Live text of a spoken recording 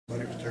But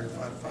he was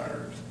terrified of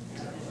fires.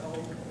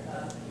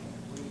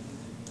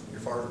 Your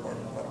fire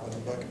department might have been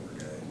the bucket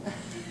brigade.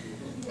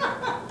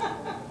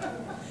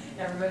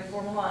 Everybody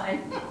form a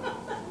line.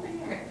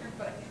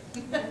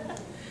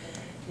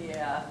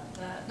 Yeah.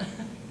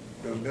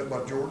 It was built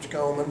by George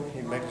Coleman.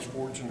 He made his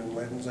fortune in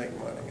lead and zinc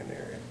mining in the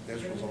area.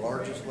 This was the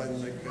largest lead and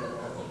zinc field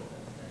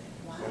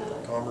went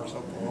from Commerce,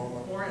 Oklahoma,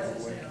 all the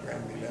way to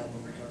Granby, down to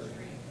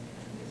Missouri.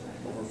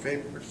 Over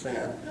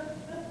 50%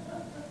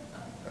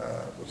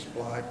 was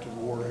supplied to the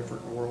war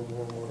effort in World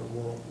War I and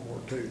World War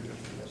II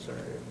just in this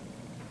area.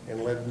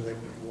 And lead and zinc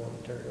was war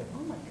material.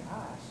 Oh my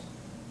gosh.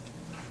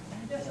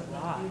 That's a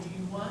lot.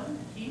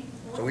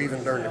 So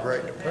even during the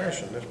Great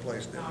Depression, this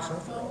place didn't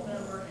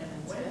suffer.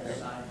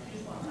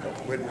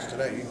 Witness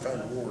today, you can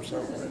find a war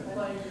somewhere.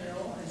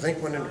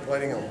 Zinc went into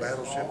plating on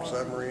battleships,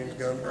 submarines,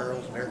 gun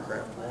barrels, and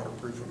aircraft,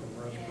 waterproof them and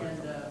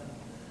rust-proof them.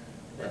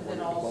 That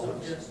went into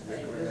bullets,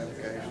 nuclear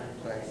application,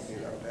 things, you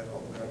know, that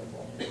whole kind of.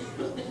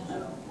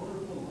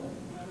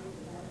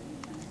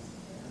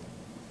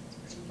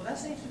 Well, that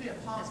seems to be a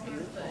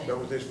positive thing. But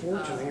with his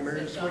fortune, he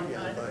married a sweet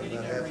young thing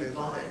about half his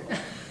age,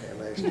 and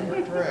they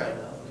started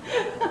traveling.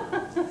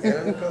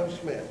 Anna Nicole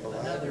Smith,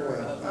 alive and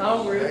well,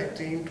 Oh, really?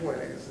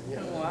 1920s. You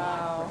know.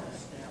 Wow.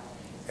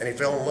 And he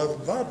fell in love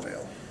with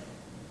vaudeville.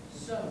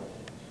 So,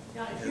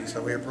 And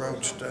so we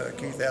approached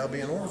Keith Albee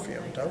and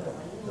Orpheum and told them,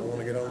 we want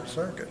to get on the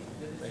circuit.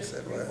 They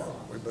said, well,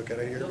 we book it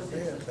a year in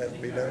advance. It has to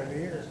be done in a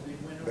year.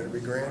 It better be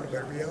grand, it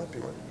better be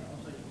opulent.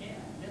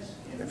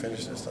 They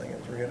finished this thing in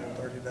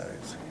 330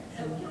 days.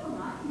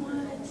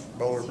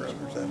 Bowler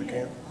Brothers out of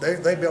Camp.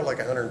 They built like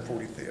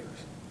 140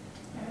 theaters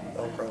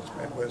all across the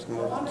Midwest,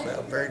 North and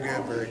South. Very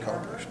good, very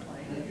accomplished.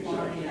 I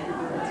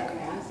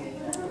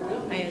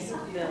guess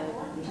the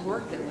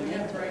work that went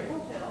into it.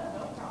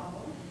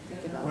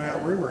 Well,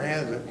 rumor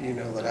has it, you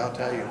know, that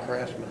Italian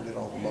craftsmen did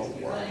all the mold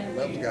work, and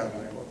those guys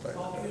knew what they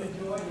were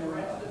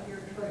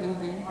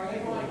doing.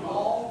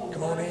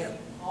 Come on in.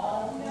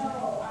 Oh,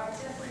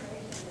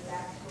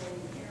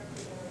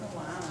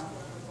 wow.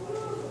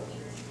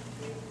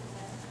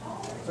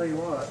 Tell you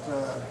what,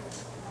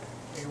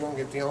 you won't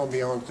get the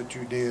ambiance that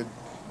you did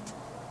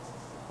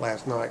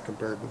last night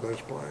compared with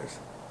this place.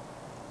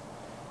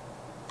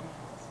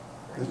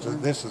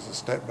 This is a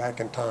step back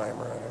in time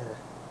right here.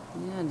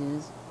 Yeah, it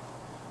is.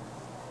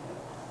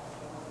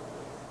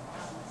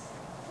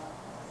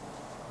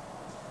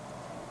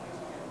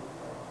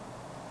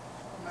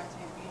 Reminds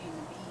me of Beauty and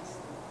the Beast.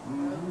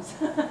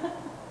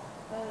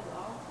 That is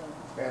awesome.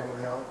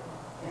 Family Opera.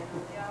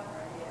 Family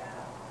Opera,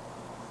 yeah.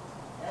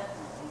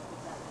 Definitely put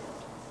that deal.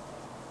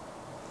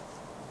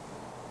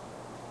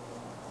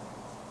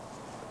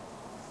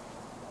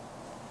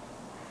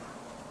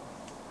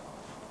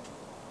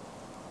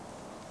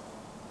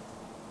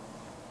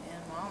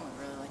 And Mom would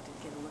really like to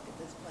get a look at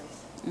this place.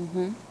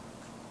 Mm-hmm.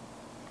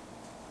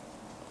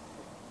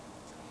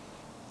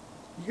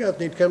 You guys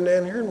need to come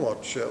down here and watch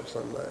the show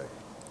someday.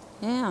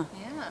 Yeah.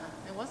 Yeah.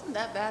 It wasn't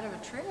that bad of a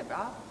trip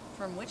out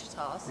from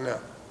Wichita. So No.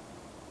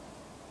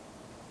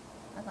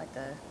 I'd like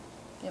to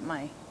get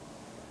my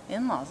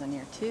in-laws in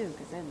here too,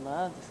 because they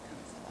love this kind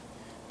of stuff.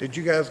 Did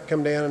you guys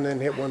come down and then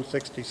hit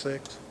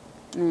 166?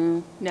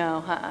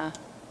 No,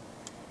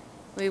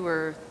 We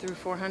were through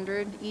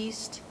 400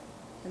 east,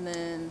 and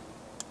then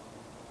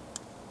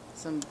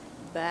some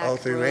back All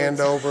through roads.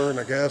 Andover and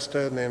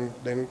Augusta, and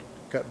then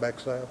cut back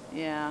south?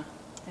 Yeah,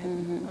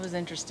 it was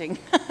interesting.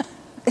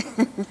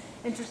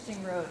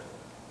 Interesting road.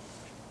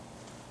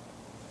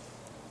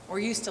 We're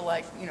used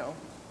to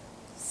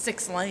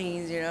 6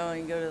 lanes, and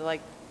you go to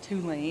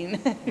 2 lane.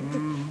 Like,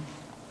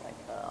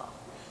 oh.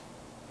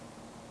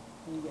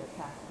 And you get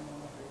past them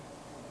over.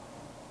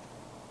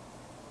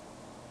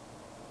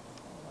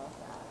 I love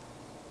that.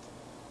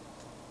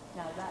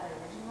 Now, is that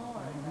original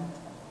or is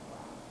that?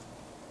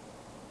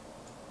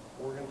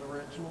 Oregon's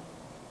original?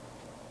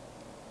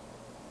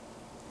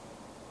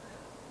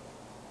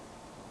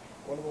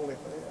 One of only, I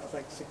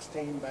think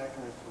 16 back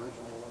in its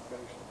original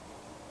location.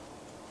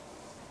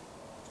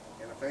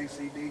 And if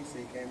AC/DC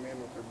came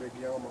in with their big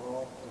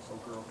Yamaha, this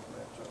little girl could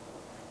match up.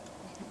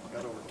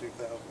 Got over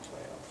 2,000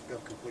 sounds.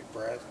 Got complete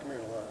brass. Come here,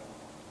 line.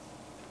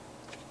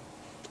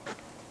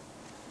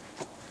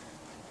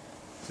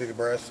 See the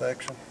brass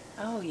section?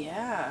 Oh,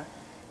 yeah.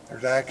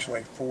 There's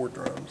actually 4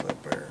 drums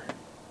up there.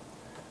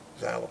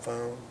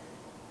 Xylophone,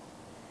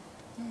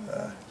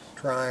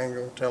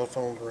 triangle,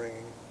 telephone's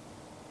ringing.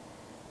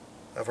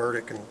 I've heard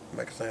it can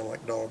make a sound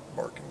like dog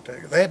barking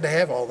too. They had to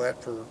have all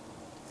that for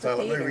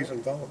silent movies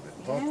and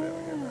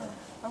vaudeville, you know.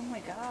 Oh my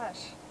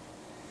gosh.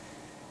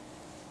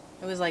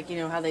 It was like,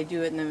 how they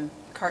do it in the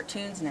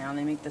cartoons now, and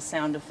they make the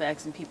sound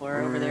effects and people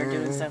are over there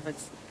doing stuff.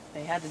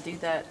 They had to do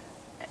that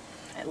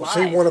at Well, live.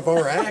 see, one of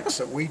our acts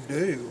that we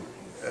do,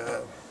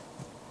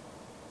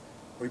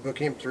 we book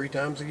him 3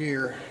 times a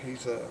year.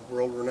 He's a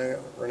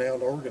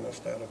world-renowned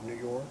organist out of New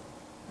York.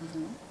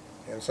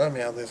 And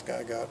somehow this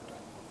guy got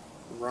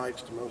the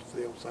rights to most of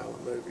the old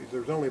silent movies.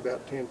 There's only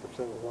about 10%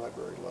 of the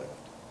library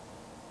left.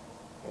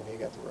 And he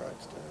got the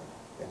rights to them.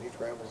 And he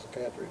travels the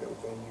country to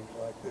venues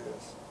like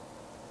this.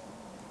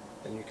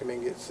 And you come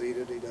in, get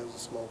seated, he does a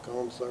small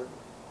concert,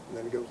 and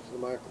then he goes to the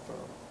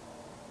microphone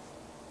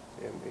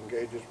and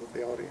engages with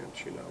the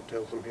audience, you know,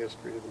 tells them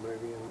history of the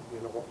movie and,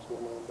 you know, what's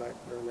going on back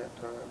during that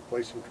time,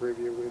 plays some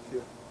trivia with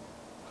you.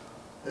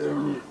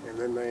 And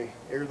then they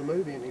air the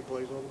movie and he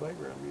plays all the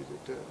background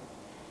music too.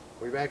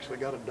 We've actually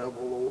got a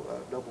double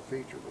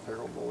feature with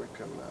Harold Lloyd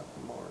coming out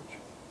in March.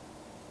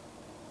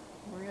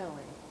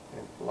 Really?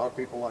 And a lot of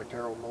people liked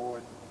Harold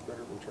Lloyd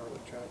better than Charlie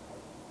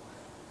Chaplin.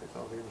 They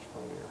thought he was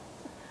funnier.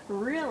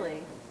 Really?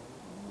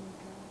 Oh my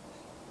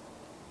gosh.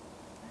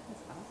 That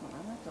is awesome.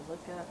 I'll have to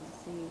look up and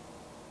see.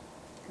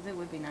 Because it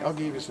would be nice. I'll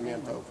give to you some see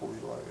info them. before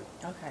you load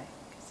it. Okay.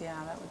 Because,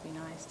 yeah, that would be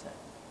nice to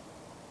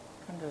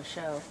come to a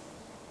show.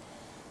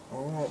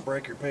 Well, we won't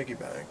break your piggy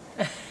bank.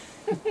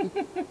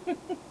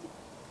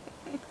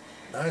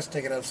 The highest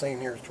ticket I've seen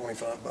here is $25.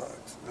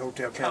 The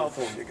Hotel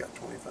California got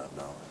 $25.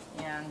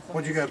 Yeah. And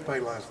What'd you guys pay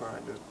last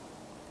night? Just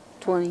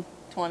 20.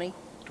 20?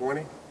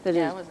 20? But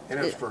Yeah, it, it was And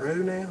it was for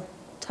who now?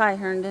 Ty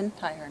Herndon.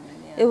 Ty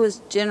Herndon, yeah. It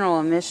was general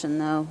admission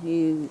though.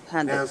 You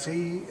had Now, to. is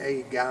he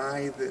a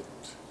guy that,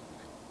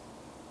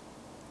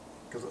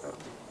 because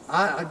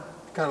I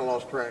kind of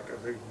lost track of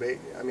who's big.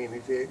 I mean,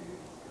 is he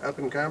up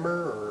and comer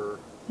or,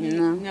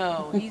 No.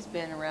 No, he's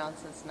been around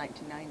since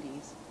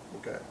 1990s.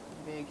 okay.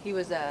 Big. He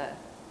was a.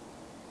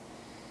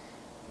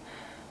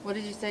 What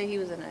did you say? He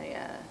was in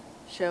a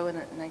show in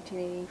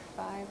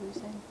 1985. Were you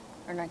saying?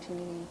 Or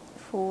 1980?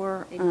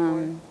 For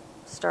 84.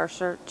 Star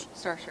Search.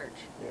 Star Search.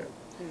 Yeah.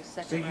 He was See,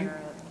 second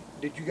runner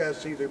up. did you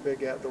guys see their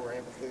big outdoor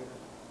amphitheater?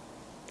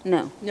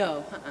 No.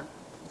 No.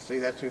 See,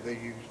 that's who they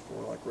used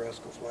for like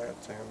Rascal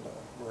Flatts and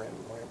Miranda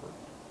Lambert.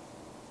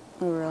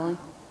 Oh really?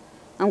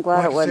 I'm glad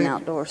Like it I wasn't said,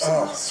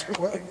 outdoors.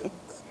 Well,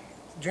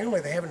 generally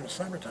they have it in the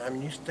summertime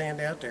and you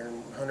stand out there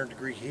in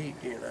 100-degree heat,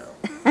 you know,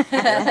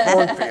 in a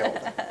cornfield.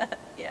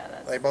 Yeah,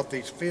 that's. They bought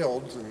these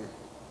fields and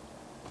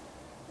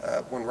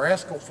when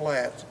Rascal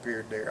Flatts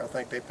appeared there, I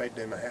think they paid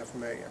them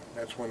 $500,000.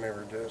 That's when they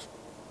were just,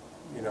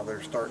 you know,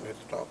 they're starting at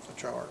the top of the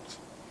charts.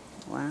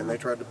 Wow. And they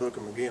tried to book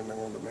them again. They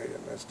wanted $1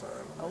 million this time.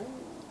 Oh,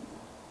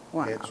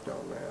 Wow. Hedged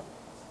on that.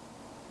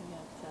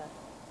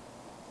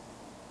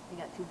 he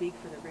got too big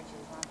for the britches,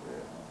 huh? Yeah. I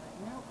was like,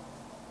 nope,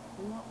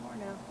 we want more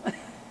now.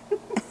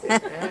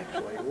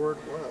 Actually, word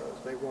was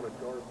they wanted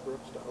Garth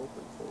Brooks to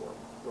open for them.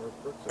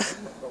 Garth Brooks said,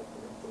 I'm not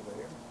opening for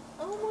them.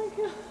 Oh my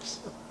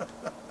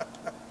gosh.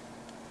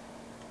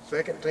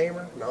 Second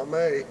teamer? Not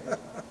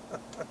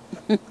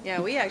me.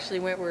 Yeah, we actually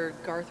went where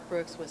Garth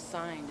Brooks was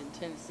signed in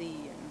Tennessee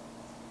and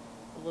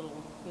a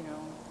little, you know.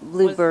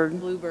 Bluebird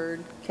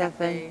Bluebird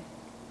Cafe.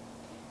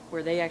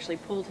 where they actually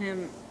pulled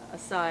him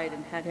aside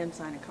and had him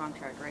sign a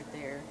contract right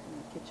there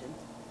in the kitchen.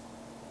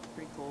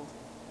 Pretty cool.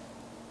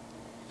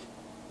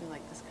 We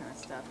like this kind of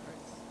stuff.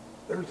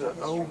 Where it's There's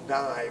an old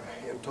dive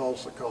in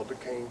Tulsa called the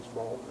Cain's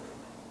Ballroom.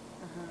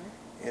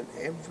 And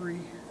every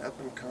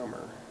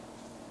up-and-comer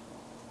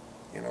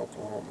in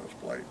Oklahoma has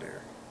played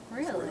there.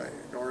 Really?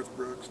 Garth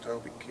Brooks,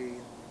 Toby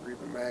Keith,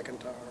 Reba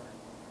McEntire,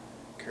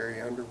 Carrie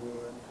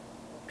Underwood,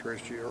 Trish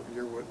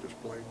Yearwood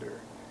just played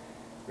there.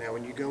 Now,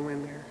 when you go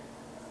in there,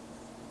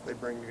 they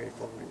bring you a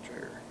floating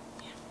chair.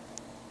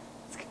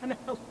 It's kind of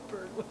how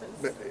Bird was.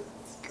 But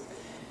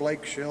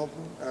Blake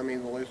Shelton, I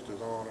mean, the list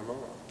is on and on.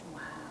 Wow.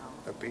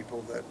 The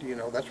people that, you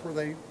know, that's where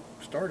they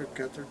started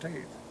to cut their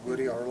teeth.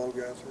 Woody Arlo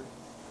Guthrie.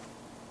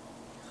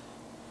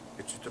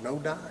 It's just a no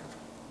dive.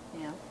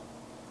 Yeah.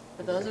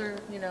 But those are,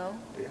 you know,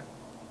 Yeah.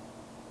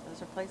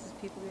 those are places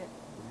people get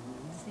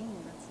seen.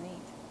 That's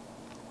neat.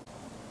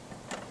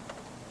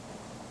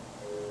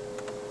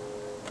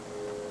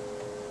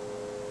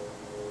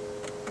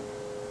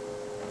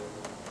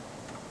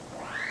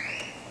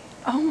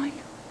 Oh my gosh.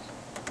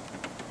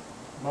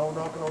 Mo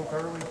knocking on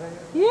Curly's head.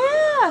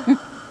 Yeah.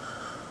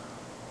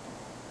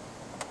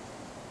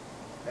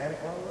 Santa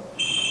Claus.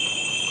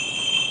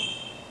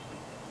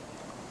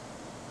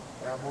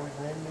 Cowboys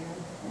and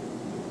Indians.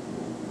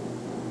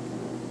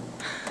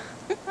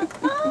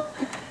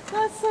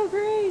 That's so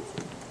great.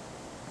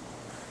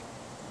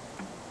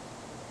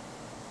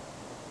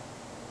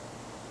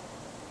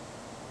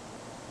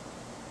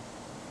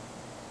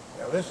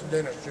 Now this is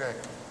Dennis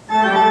Jenkins.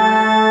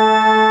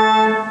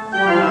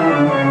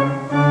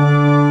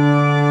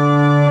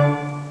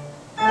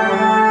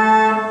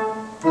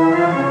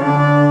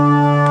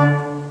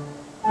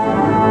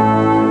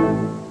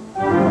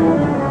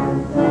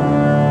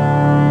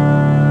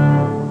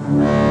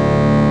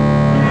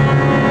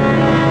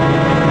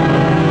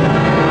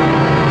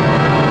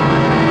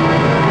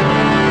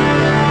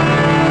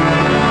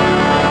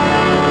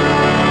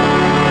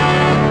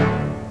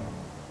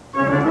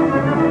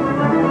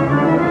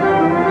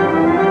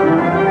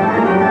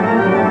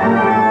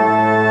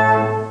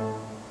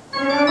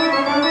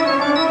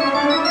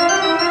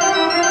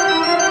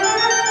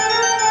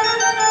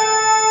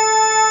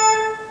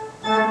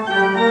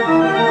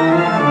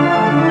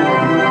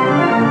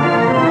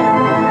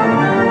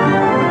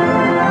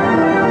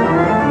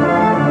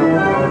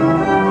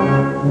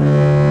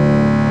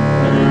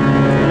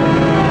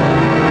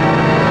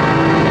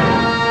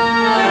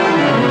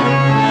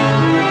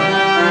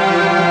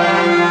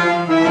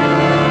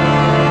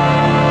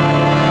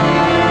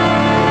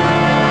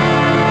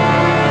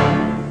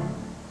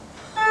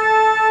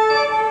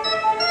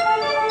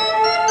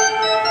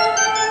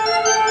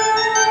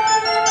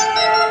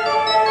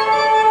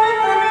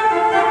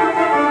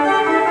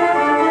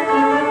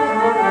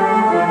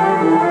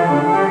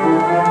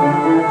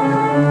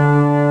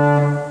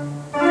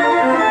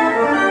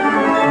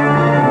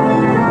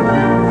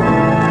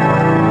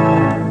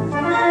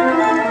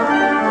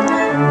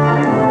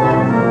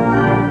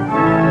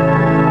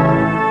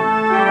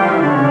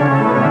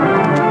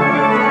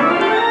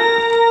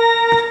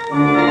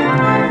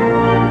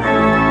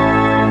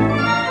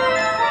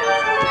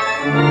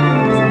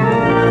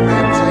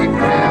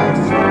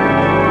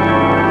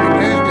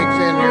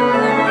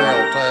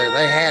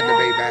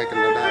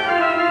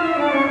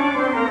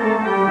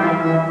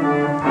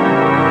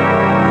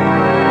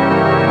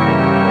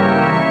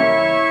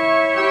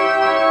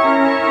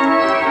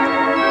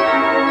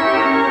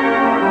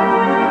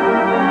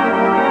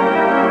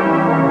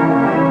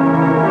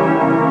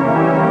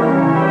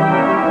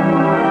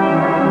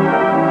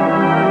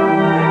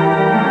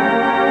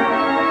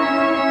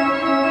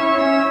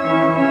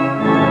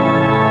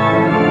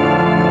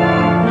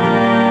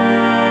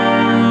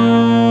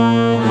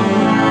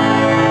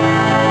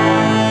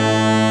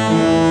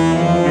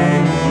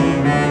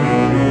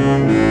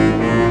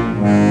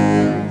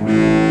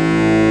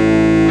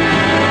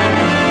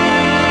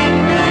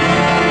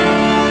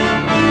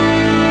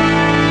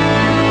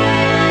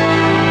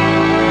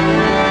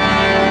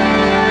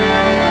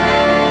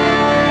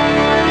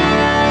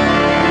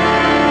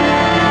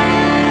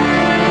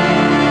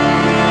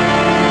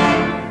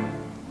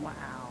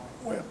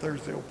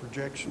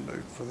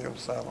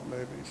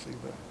 See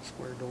the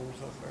square doors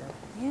up there?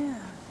 Yeah.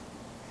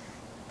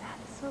 That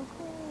is so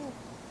cool.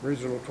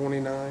 Original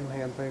 29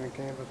 hand-painted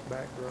canvas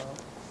backdrop.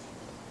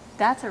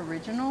 That's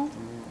original?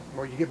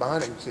 Well, you get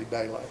behind it and see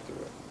daylight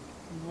through it.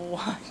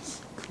 What?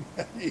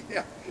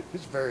 Yeah,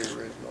 it's very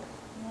original.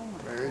 Oh my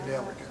Very God,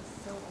 delicate.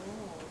 that's so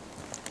old.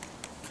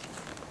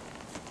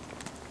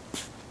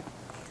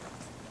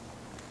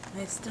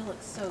 And it still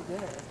looks so good.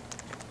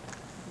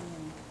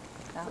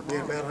 That For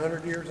being long. about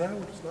 100 years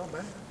old, it's not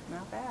bad.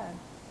 Not bad.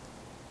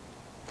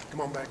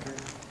 Come on back here.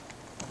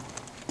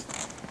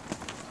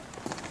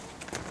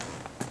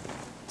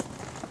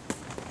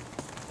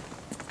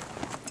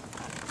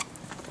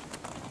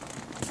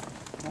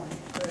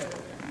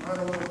 Right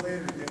a little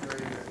later, getting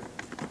ready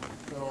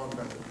to go on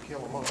to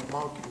kill a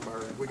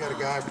mockingbird. We got a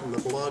guy from the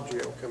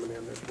Bellagio coming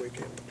in this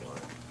weekend to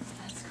play.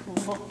 That's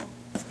cool.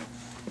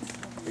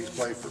 He's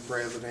played for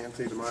presidents.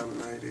 He's a Miami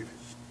native.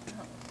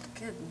 Oh,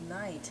 good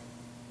night.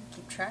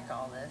 Keep track of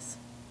all this.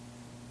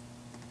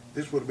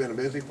 This would have been a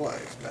busy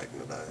place back in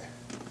the day.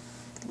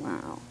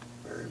 Wow.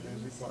 Very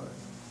busy place.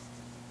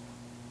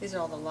 These are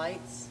all the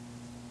lights?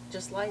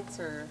 Just lights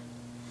or?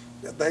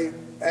 They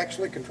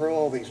actually control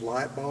all these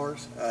light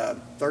bars.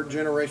 Third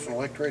generation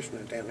electrician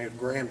in town, his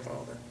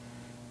grandfather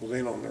was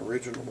in on the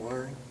original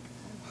wiring.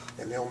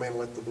 And the old man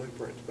left the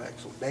blueprints back.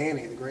 So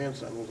Danny, the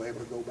grandson, was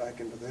able to go back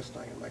into this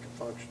thing and make it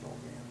functional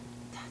again.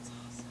 That's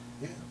awesome.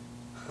 Yeah.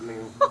 I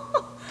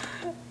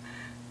mean,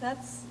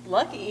 That's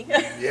lucky.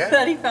 Yeah.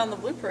 That he found the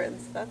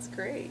blueprints. That's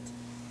great.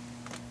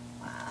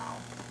 Wow.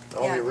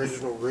 all Yeah, the 'cause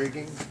original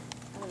rigging,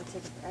 That would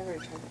take forever to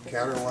try to figure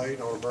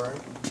counterweight on a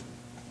brake.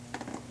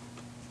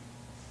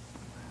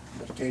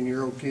 A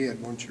 10-year-old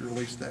kid, once you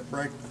release that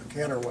brake with the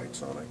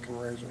counterweights on it, can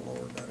raise or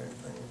lower about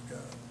anything we've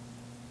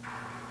got.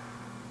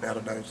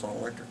 Nowadays, it's on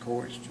electric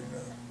hoist, you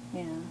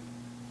know. Yeah.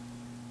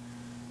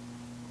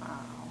 Wow.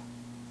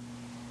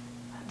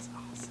 That is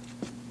awesome.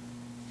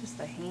 Just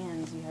the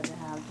hands you had to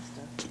have just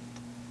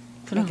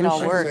to make it all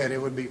Like I work. said,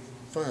 it would be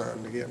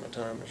fun to get in a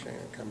time machine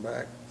and come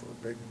back for a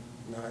big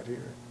night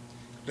here.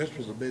 This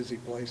was a busy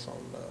place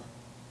on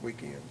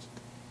weekends.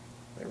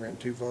 They ran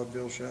 2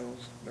 vaudeville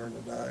shows during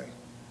the day.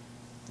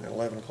 And at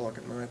 11 o'clock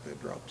at night, they'd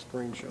drop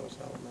screen shows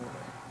out of nowhere.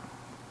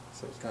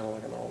 So it's kind of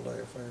like an all-day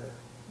affair.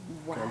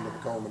 Come to the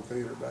Wow. Coleman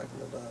Theater back in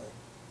the day.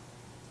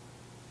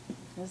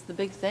 That's the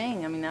big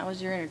thing. I mean, that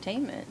was your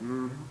entertainment.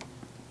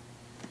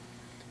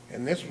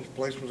 And this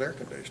place was air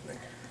conditioning.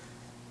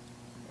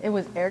 It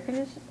was air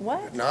conditioned?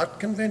 What? Not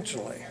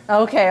conventionally.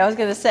 Okay, I was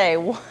going to say,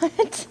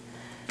 what?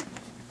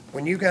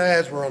 When you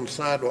guys were on the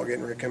sidewalk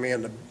getting ready to come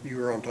in, you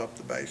were on top of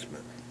the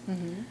basement.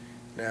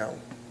 Now,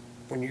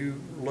 when you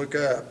look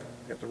up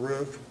at the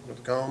roof with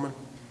the Coleman,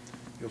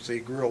 you'll see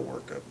grill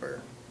work up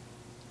there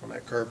on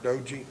that curved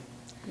ogee.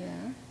 Yeah.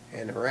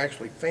 And there were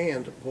actually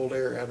fans that pulled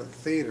air out of the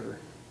theater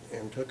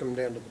and took them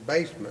down to the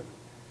basement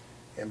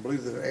and blew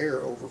the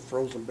air over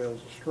frozen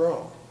bales of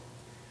straw.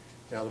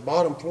 Now, the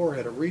bottom floor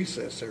had a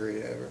recess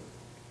area of it,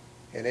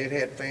 and it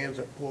had fans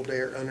that pulled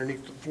air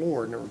underneath the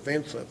floor, and there were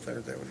vents up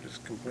there that would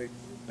just complete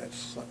that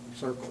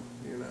circle,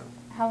 you know.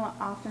 How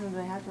often do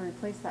they have to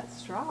replace that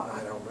straw?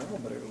 I don't know,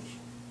 but it was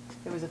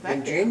It was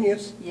effective.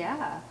 ingenious,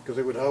 Yeah. because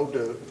it would hold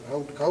the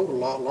cold a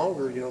lot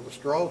longer. You know, the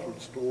straws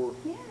would store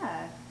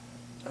Yeah.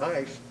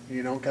 ice,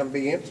 you know, kind of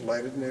be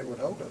insulated, and it would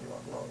hold it a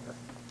lot longer.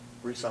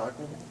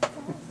 Recyclable.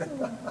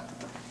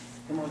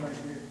 Come on back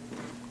here.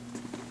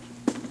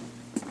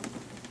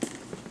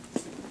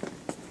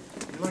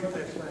 You look at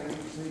this thing, you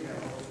can see how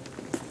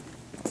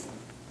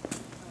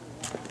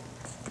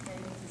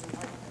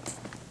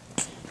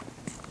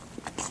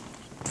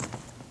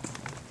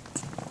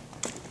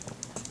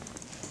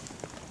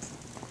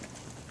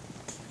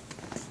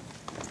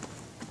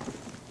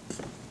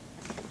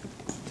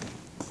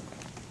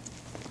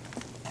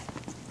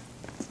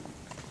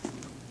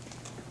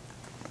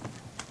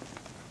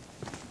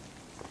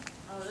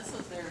Oh, this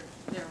was their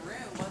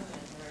room, wasn't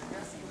it? Their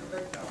dressing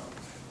room.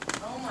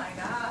 Oh my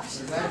gosh.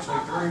 there's actually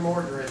 3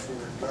 more dressing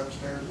rooms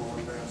upstairs and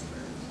 1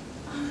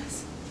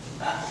 downstairs.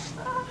 Oh,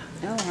 wow.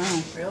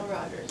 Real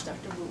Rogers,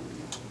 Dr. Wu.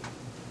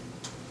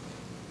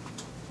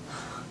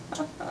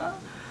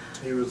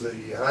 He was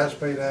the highest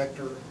paid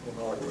actor in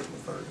Hollywood in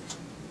the 30s.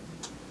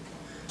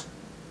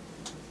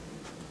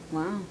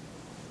 Wow.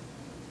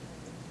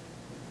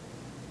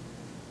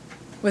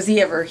 Was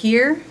he ever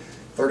here?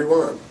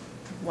 31,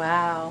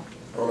 Wow.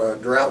 on a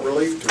drought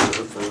relief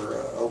tour for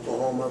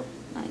Oklahoma,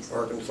 Nice.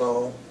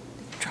 Arkansas,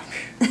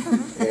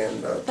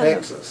 and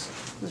Texas.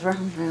 It was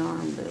round my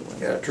arm, but it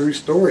wasn't. And a true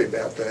story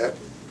about that,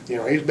 you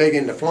know, he's big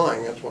into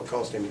flying, that's what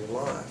cost him his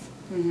life.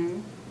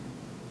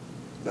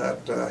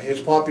 But his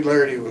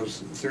popularity was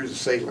through the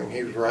ceiling.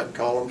 He was writing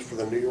columns for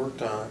the New York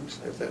Times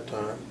at that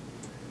time,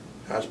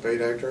 highest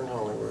paid actor in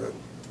Hollywood.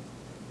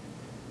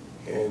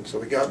 And so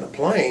we got in a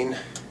plane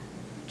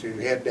to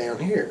head down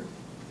here.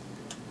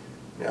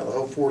 Now the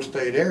whole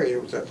 4-state area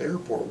was at the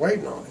airport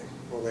waiting on him.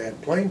 Well, they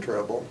had plane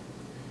trouble.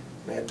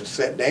 They had to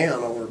set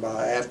down over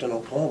by Afton,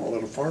 Oklahoma, a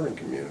little farming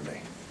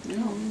community.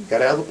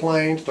 Got out of the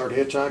plane, started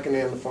hitchhiking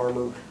in. The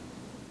farmer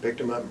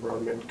picked him up and brought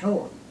him into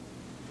Coleman.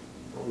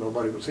 Well,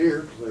 nobody was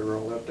here because they were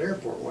all at the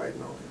airport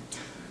waiting on him.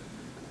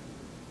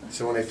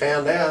 So when they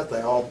found out,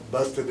 they all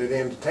busted it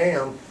into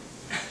town.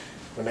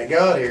 When they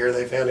got here,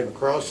 they found him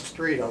across the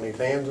street on his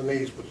hands and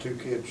knees with two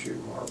kids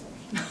shooting marbles.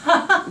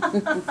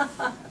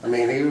 I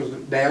mean, he was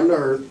down to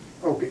earth.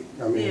 Okay,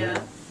 I mean.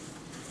 Yeah,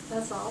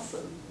 that's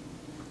awesome.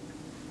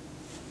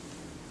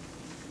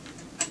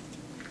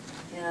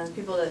 Yeah,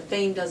 people that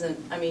fame doesn't,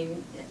 I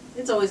mean,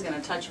 it's always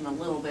gonna touch them a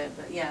little bit,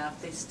 but yeah,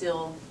 if they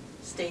still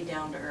stay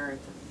down to earth,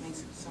 it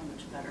makes it so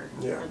much better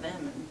Yeah. for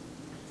them in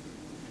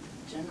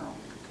general,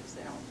 because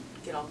they don't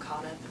get all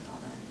caught up in all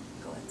that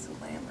glitz and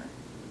glamour.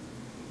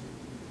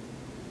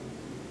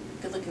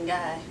 Good looking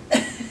guy.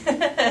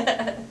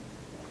 I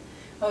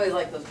always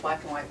like those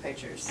black and white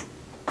pictures.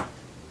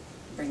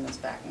 Bring those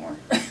back more.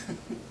 This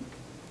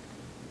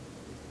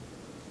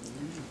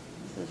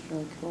is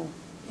really cool.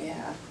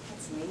 Yeah,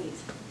 that's neat.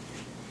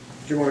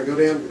 Do you want to go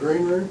down to the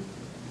green room?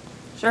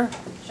 Sure.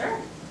 Sure.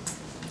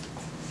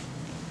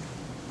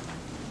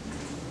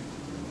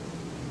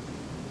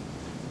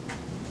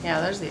 Yeah,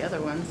 there's the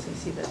other ones. You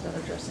see the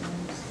other dressing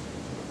rooms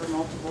for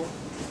multiple.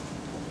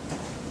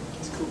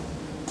 It's cool.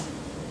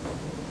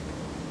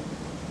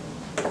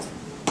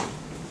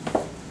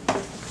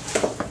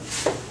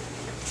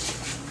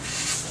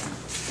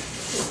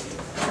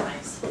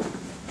 Nice.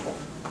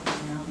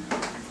 Yeah.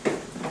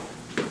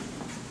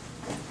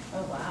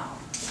 Oh, wow.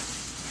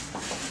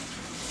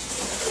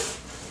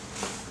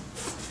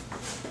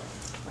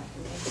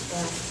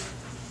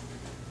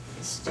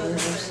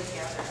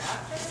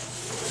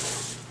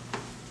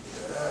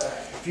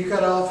 If you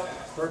got off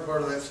third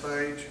part of that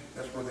stage,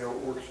 that's where the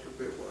old orchestra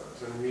pit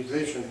was. And the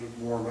musicians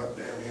would warm up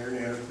down here and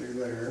you had it through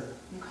there.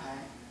 Okay.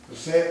 The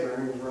set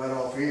room was right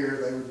off here.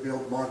 They would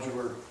build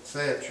modular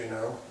sets, you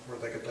know, where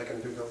they could take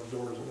them through those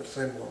doors and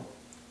assemble them.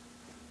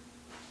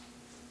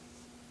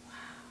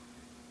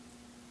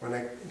 When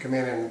they come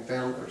in and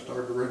found or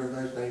started the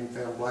renovation, they even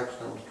found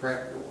Blackstone's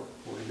trap door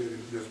where he did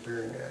his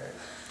disappearing act.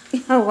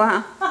 Oh,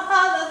 wow.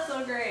 That's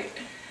so great.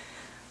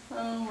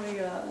 Oh my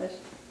gosh.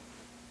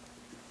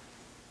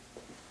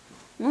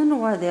 I wonder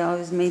why they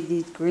always made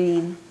these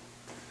green.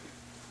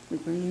 The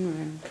green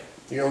room.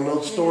 You don't know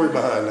the story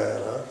behind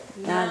that, huh?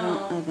 I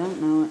don't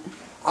know it.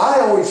 I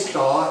always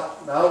thought,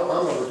 I'm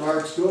a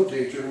retired school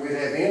teacher, and we'd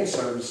have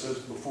in-services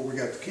before we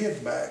got the kids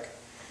back.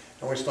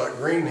 I always thought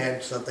green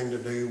had something to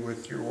do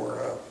with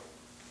your,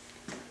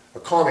 a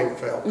calming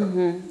factor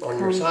on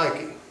your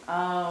psyche.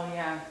 Oh,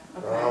 yeah.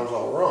 Okay. I was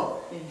all wrong.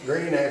 Yeah.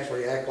 Green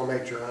actually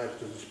acclimates your eyes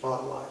to the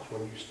spotlights.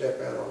 When you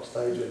step out on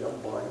stage, they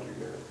don't blind you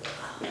or anything.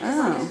 It's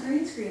like a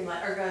green screen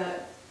light, or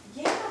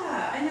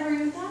yeah, I never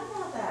even thought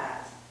about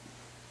that.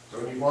 So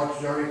when you watch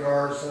Johnny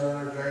Carson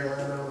or Jay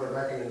Leno, they're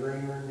back in the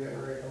green room getting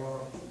ready to come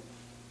on.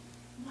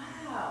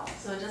 Wow.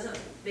 So it doesn't,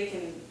 they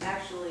can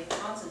actually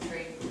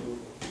concentrate, the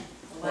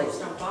lights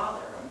don't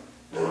bother them.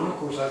 Now, of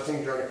course, I've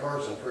seen Johnny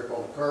Carson trip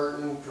on the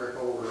curtain, trip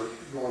over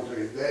going to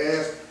his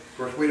desk. Of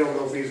course, we don't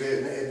know if he's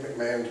in Ed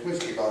McMahon's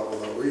whiskey bottle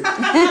though either.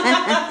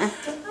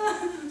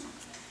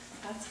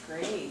 That's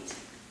great.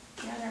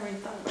 Yeah, I never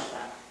even thought about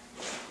that.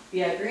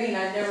 Yeah, green,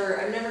 I've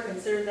never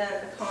considered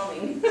that a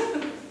calming.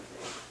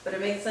 But it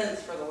makes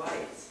sense for the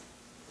lights,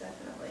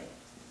 definitely.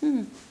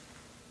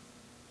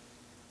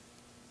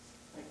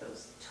 Like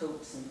those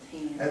taupes and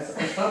tans.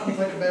 That's something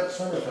to think about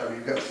summertime.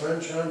 You've got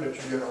sunshine, but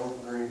you've got all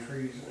the green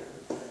trees and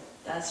everything.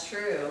 That's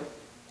true.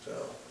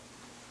 So,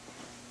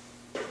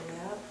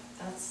 Yeah,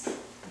 that's,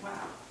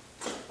 wow,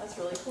 that's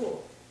really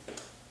cool.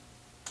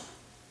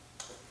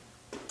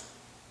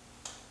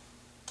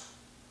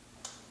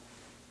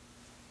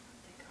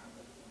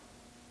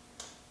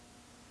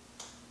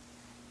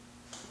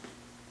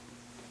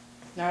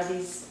 Now are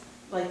these,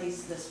 like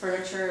this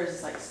furniture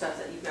is like stuff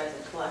that you guys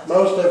have collected?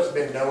 most of it's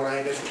been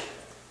donated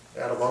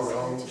out of our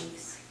homes.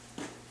 Antiques.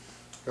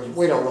 Because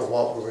we don't know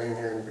what was in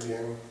here in the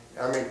beginning.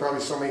 I mean, probably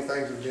so many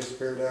things have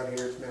disappeared out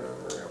here, it's been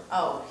unreal.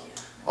 Oh,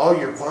 yeah. All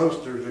your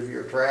posters of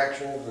your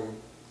attractions and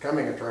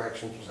coming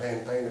attractions was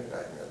hand painted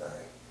back in the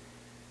day.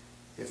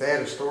 If they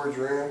had a storage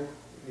room,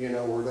 you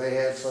know, where they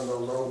had some of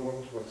those old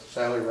ones with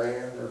Sally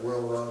Rand or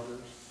Will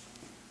Rogers,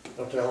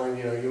 I'll tell them,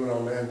 you know, you went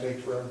on the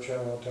Antiques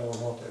Roadshow, I'll tell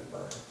them what they'd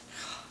buy.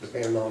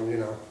 Depending on, you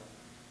know,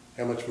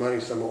 how much money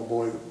some old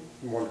boy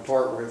wanted to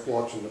part with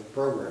watching the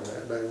program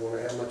that day,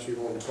 how much he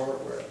wanted to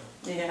part with.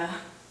 Yeah.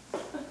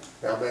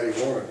 How bad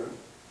he wanted it.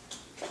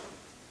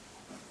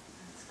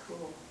 That's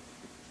cool.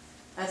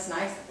 That's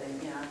nice that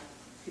they, yeah,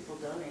 people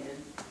donated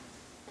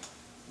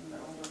some of the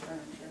older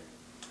furniture.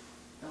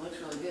 It looks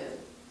really good.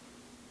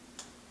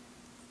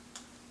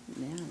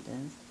 Yeah, it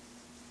does.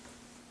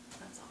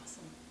 That's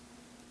awesome.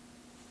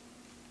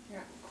 You're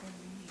not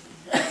recording me.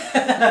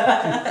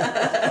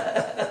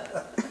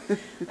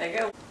 There you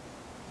go. I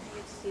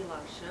get to see a lot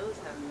of shows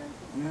haven't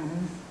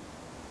been.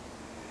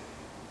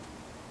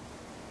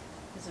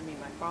 This would be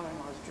my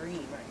father-in-law's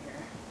dream right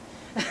here.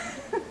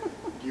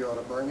 You ought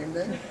to bring him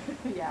down.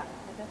 Yeah,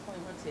 I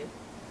definitely want to.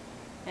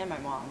 And my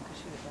mom, because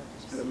she would love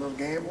to just. The little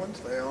gambling,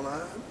 stay all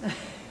night.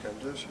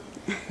 Transition.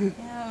 Yeah, I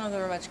don't know if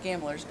there were much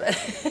gamblers, but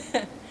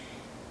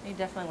they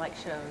definitely like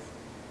shows.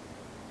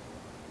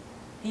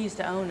 He used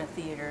to own a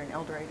theater in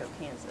El Dorado,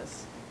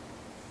 Kansas,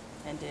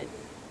 and did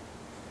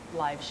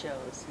live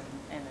shows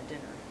and a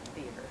dinner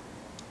theater.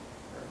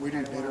 for We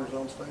do quite a while. dinners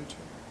on stage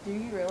here. Do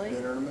you really?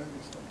 Dinner and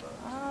movies sometimes.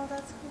 Oh,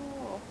 that's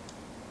cool.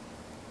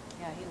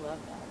 Yeah, he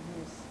loved that.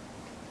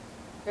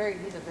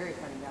 He's a very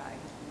funny guy.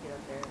 He can get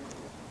up there and do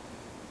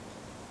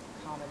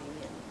comedy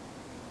and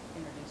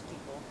introduce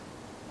people.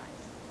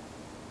 Nice.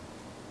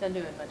 Doesn't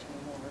do it much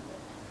anymore, but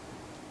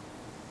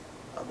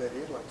I bet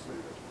he'd like to see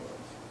this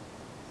place.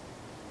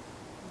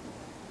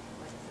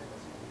 like I said,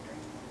 that's what we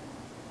drink. I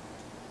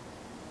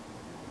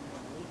don't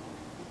want to leave him.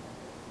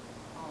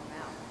 Call him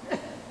out.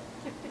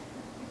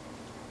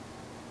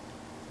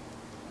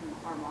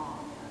 Our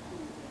mom, yeah,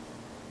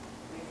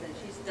 like I said,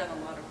 she's done a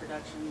lot of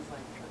productions,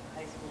 like for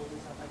high schools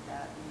and stuff like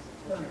that. Music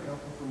Got a teacher.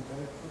 couple from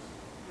Texas,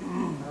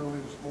 early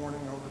this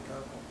morning, over a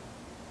couple.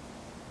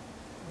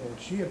 And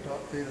she had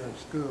taught theater in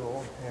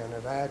school and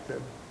had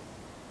acted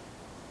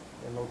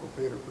in local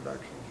theater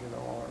productions, you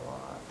know, all her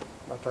life.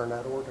 I turned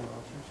that organ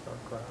off, she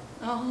started crying.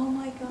 Oh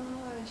my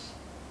gosh.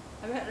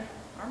 I bet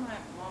our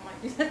mom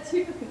might do that too.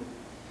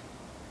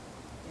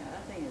 Yeah,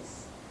 that thing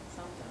is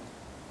something.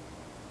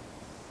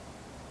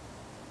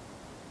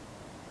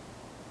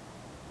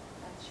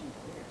 That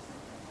chandelier or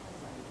something. I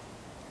was like,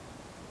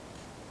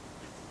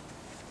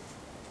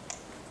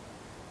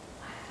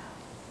 wow.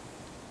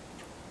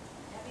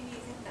 How heavy do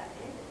you think that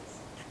is?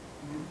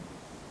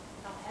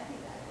 How heavy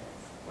that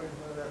is? Wait a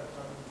minute at a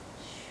time.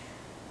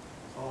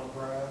 On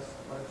brass,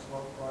 like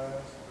slow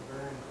brass, they're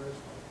very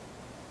crystal.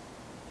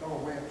 It's on a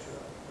winch,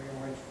 we can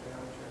winch it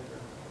down, change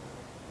it.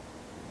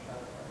 Shine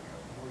it back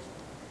up, hoist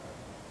it back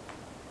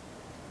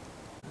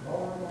up.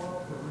 All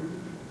off the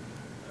roof.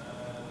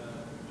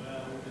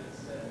 Well, we've been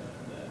setting up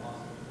that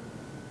hospital.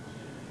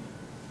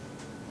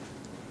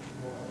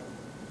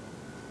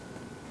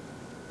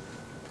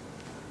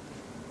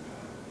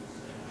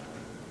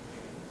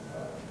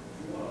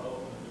 You want to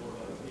open the door,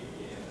 let us get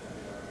you in.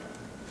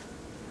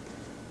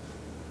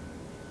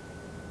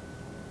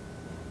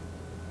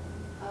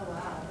 Oh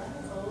wow,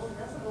 that's old.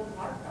 That's an old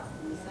park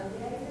from the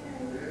 70s.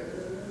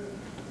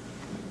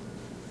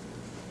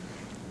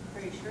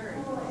 Pretty sure.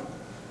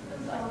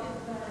 Looks like it.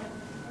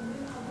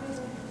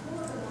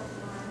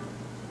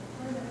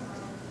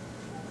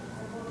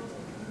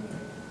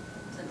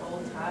 It's an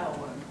old tile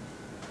one.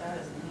 That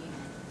is neat.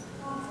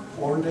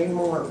 Florentine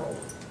marble.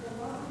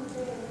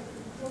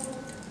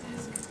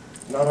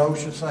 Not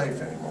OSHA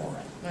safe anymore.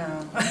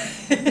 No.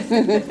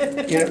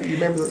 You know, you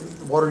remember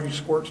the water you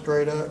squirt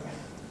straight up?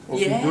 Well,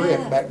 if you drip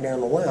Yeah. back down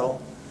the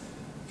well,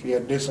 if you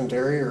had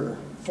dysentery or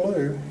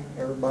flu,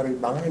 everybody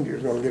behind you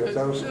is gonna get a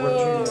dose of what you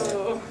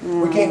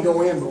had. We can't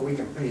go in, but we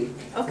can peek.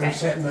 Okay. They're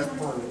setting up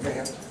for an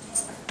event.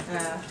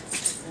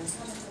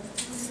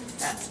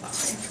 That's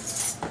fine.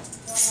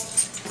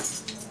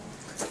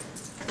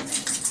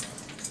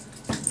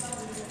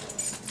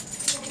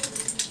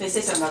 They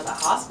say something about the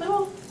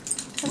hospital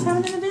that's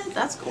having an event?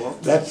 That's cool.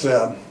 That's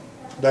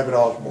David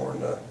Osborne,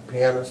 the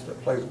pianist that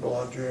plays at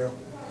Bellagio.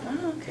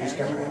 Oh, He's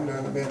okay. coming in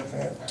doing a big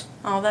event.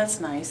 Oh, that's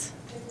nice.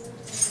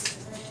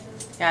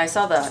 Yeah, I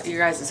saw your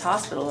guys'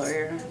 hospital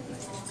earlier.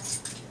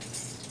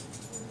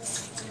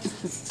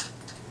 It's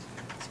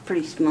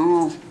pretty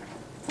small.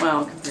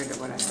 Well, compared to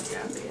what I looked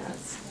at, but yeah,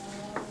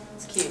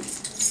 it's cute.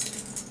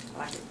 I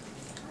like it.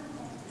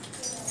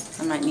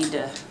 I might need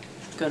to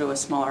go to a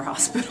smaller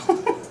hospital.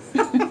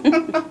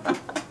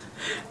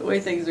 The way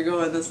things are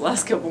going this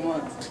last couple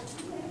months.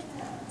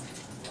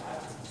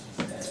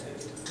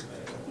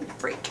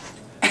 Break.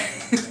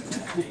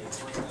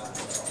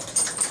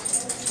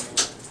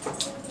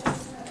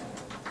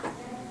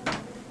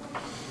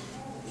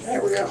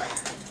 There we go.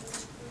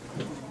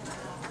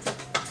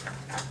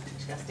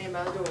 Just gotta stand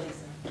by the door,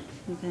 Lisa.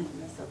 Okay.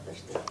 Mess up their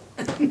stuff.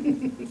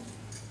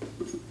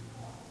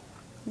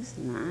 This is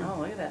nice. Oh,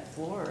 look at that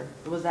floor.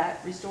 Was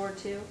that restored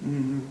too?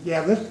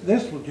 Yeah,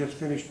 this was just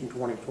finished in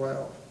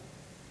 2012.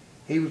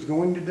 He was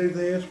going to do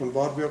this when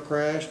vaudeville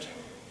crashed.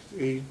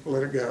 He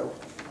let it go.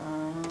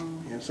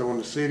 And so when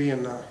the city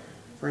and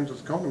Friends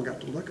of Coleman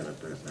got to looking at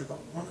this, they thought,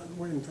 why not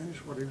go ahead and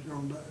finish what he was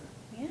going to do?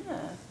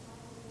 Yeah.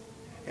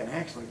 And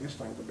actually, this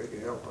thing's a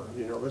big helper.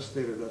 You know, this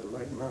theater doesn't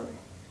make money,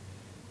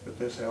 but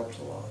this helps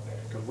a lot.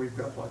 Because we've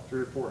got like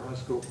 3 or 4 high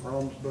school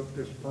proms booked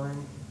this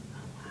spring.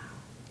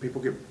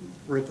 People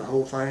rent the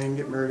whole thing,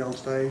 get married on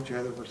stage,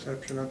 have a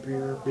reception up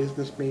here,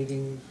 business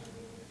meetings,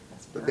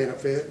 That's the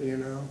perfect. benefit, you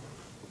know.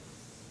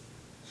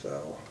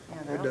 So,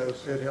 Yeah,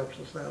 it helps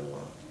us out a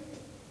lot.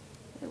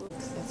 It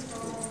looks, that's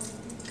cool.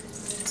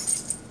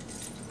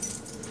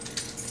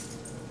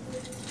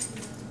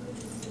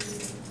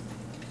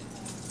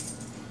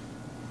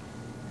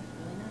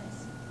 Really nice.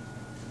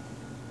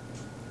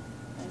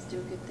 Let's do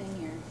a good thing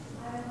here.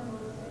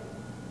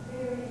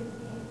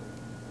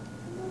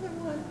 Another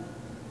one.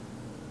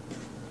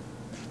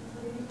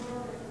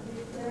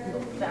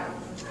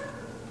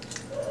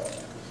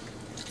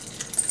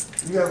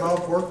 You guys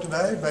off work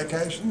today,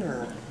 vacation,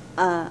 or?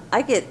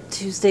 I get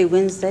Tuesday,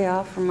 Wednesday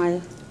off for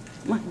my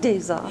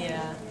days off.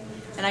 Yeah,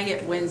 and I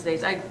get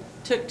Wednesdays. I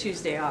took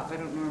Tuesday off. I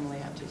don't normally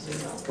have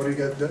Tuesdays off. What do you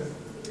guys do?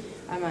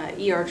 I'm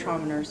a ER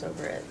trauma nurse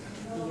over at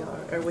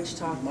ER, or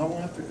Wichita. My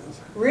wife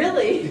is.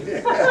 Really?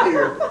 Yeah, I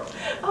hear.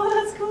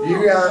 Oh, that's cool.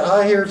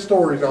 I hear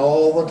stories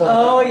all the time.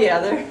 Oh, yeah,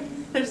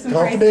 there's some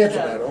crazy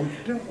Confidential,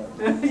 stuff.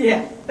 I don't.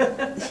 Yeah.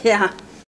 Yeah.